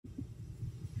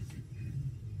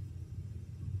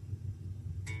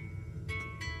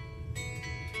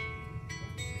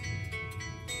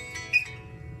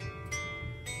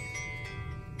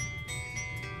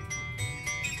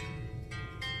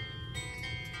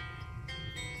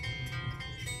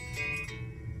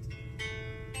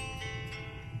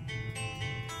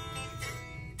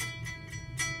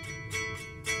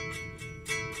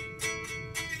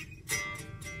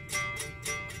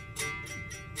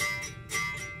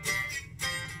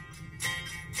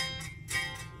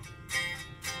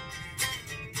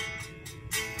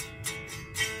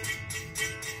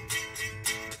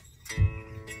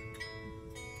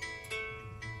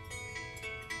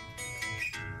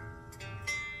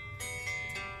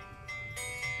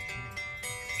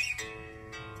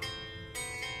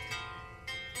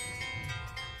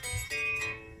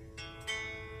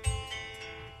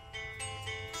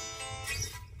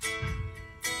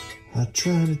I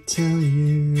try to tell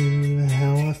you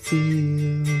how I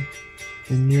feel,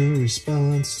 and your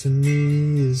response to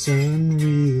me is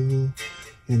unreal.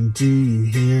 And do you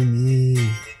hear me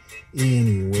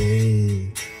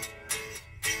anyway?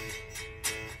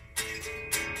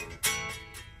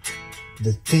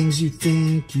 The things you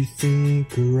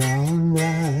think are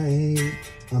alright,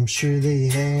 I'm sure they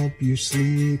help you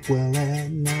sleep well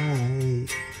at night.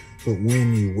 But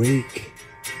when you wake,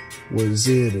 was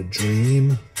it a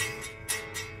dream?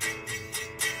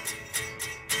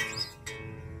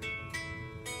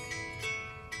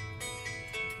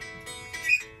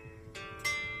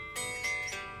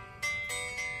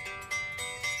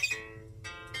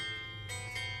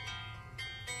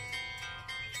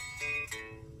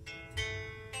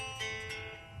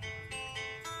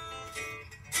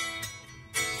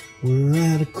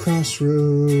 We're at a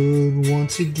crossroad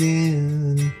once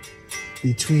again,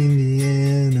 between the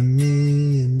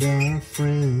enemy and our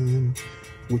friend.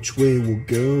 Which way we'll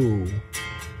go,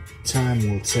 time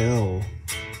will tell.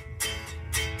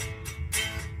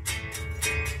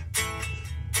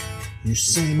 You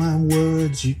say my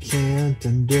words you can't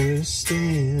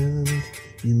understand.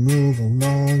 You move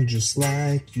along just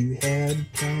like you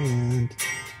had planned.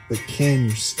 But can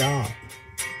you stop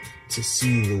to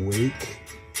see the wake?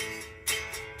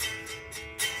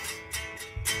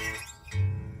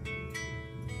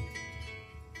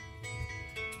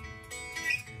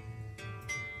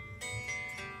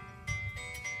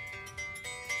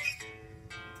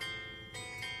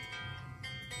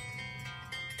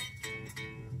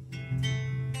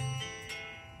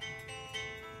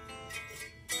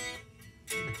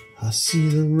 I see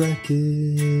the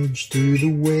wreckage through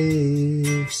the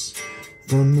waves,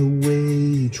 from the way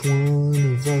each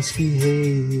one of us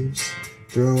behaves.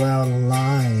 Throw out a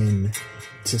line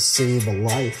to save a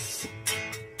life.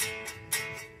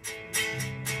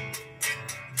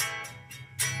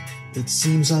 It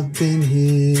seems I've been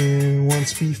here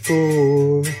once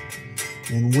before,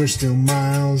 and we're still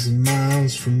miles and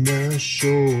miles from the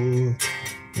shore.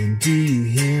 And do you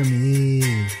hear me